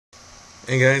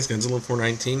Hey guys, Godzilla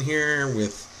 419 here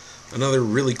with another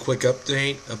really quick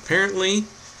update. Apparently,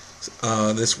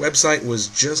 this website was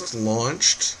just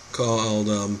launched called,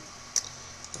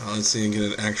 let's see and get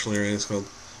it actually right. It's called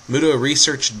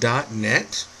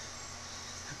MUTOresearch.net,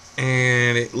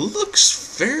 and it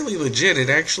looks fairly legit. It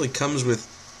actually comes with,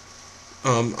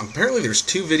 apparently there's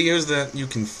two videos that you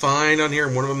can find on here.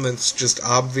 One of them that's just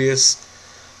obvious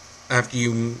after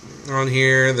you are on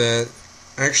here that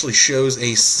actually shows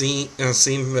a scene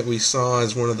that we saw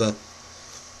as one of the,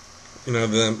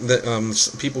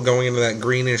 people going into that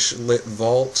greenish lit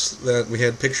vault that we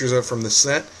had pictures of from the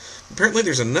set. Apparently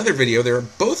there's another video. They're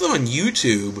both on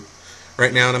YouTube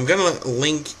right now, and I'm going to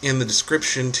link in the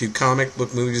description to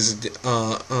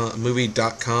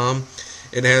ComicBookMovie.com.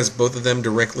 It has both of them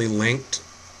directly linked,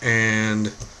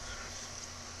 and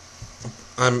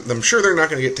I'm sure they're not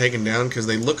going to get taken down because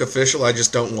they look official. I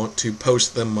just don't want to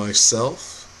post them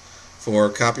myself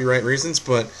for copyright reasons.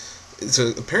 But it's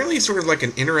apparently sort of like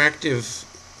an interactive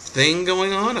thing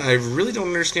going on. I really don't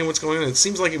understand what's going on. It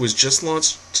seems like it was just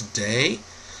launched today,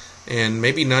 and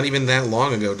maybe not even that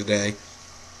long ago today.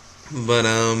 But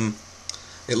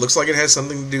it looks like it has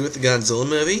something to do with the Godzilla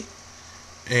movie,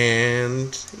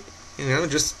 and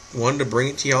just wanted to bring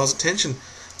it to y'all's attention.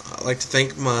 I'd like to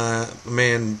thank my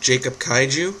man Jacob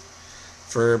Kaiju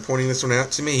for pointing this one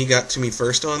out to me. He got to me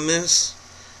first on this,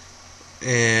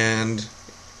 and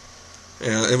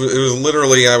it was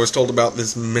literally, I was told about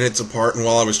this minutes apart, and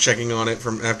while I was checking on it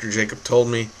from after Jacob told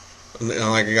me,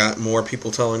 I got more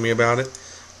people telling me about it.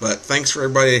 But thanks for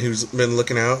everybody who's been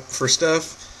looking out for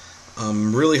stuff.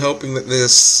 I'm really hoping that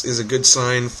this is a good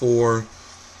sign for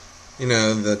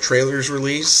the trailer's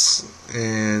release,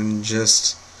 and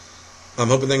just I'm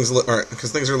hoping things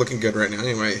because things are looking good right now.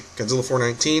 Anyway, Godzilla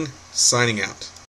 419 signing out.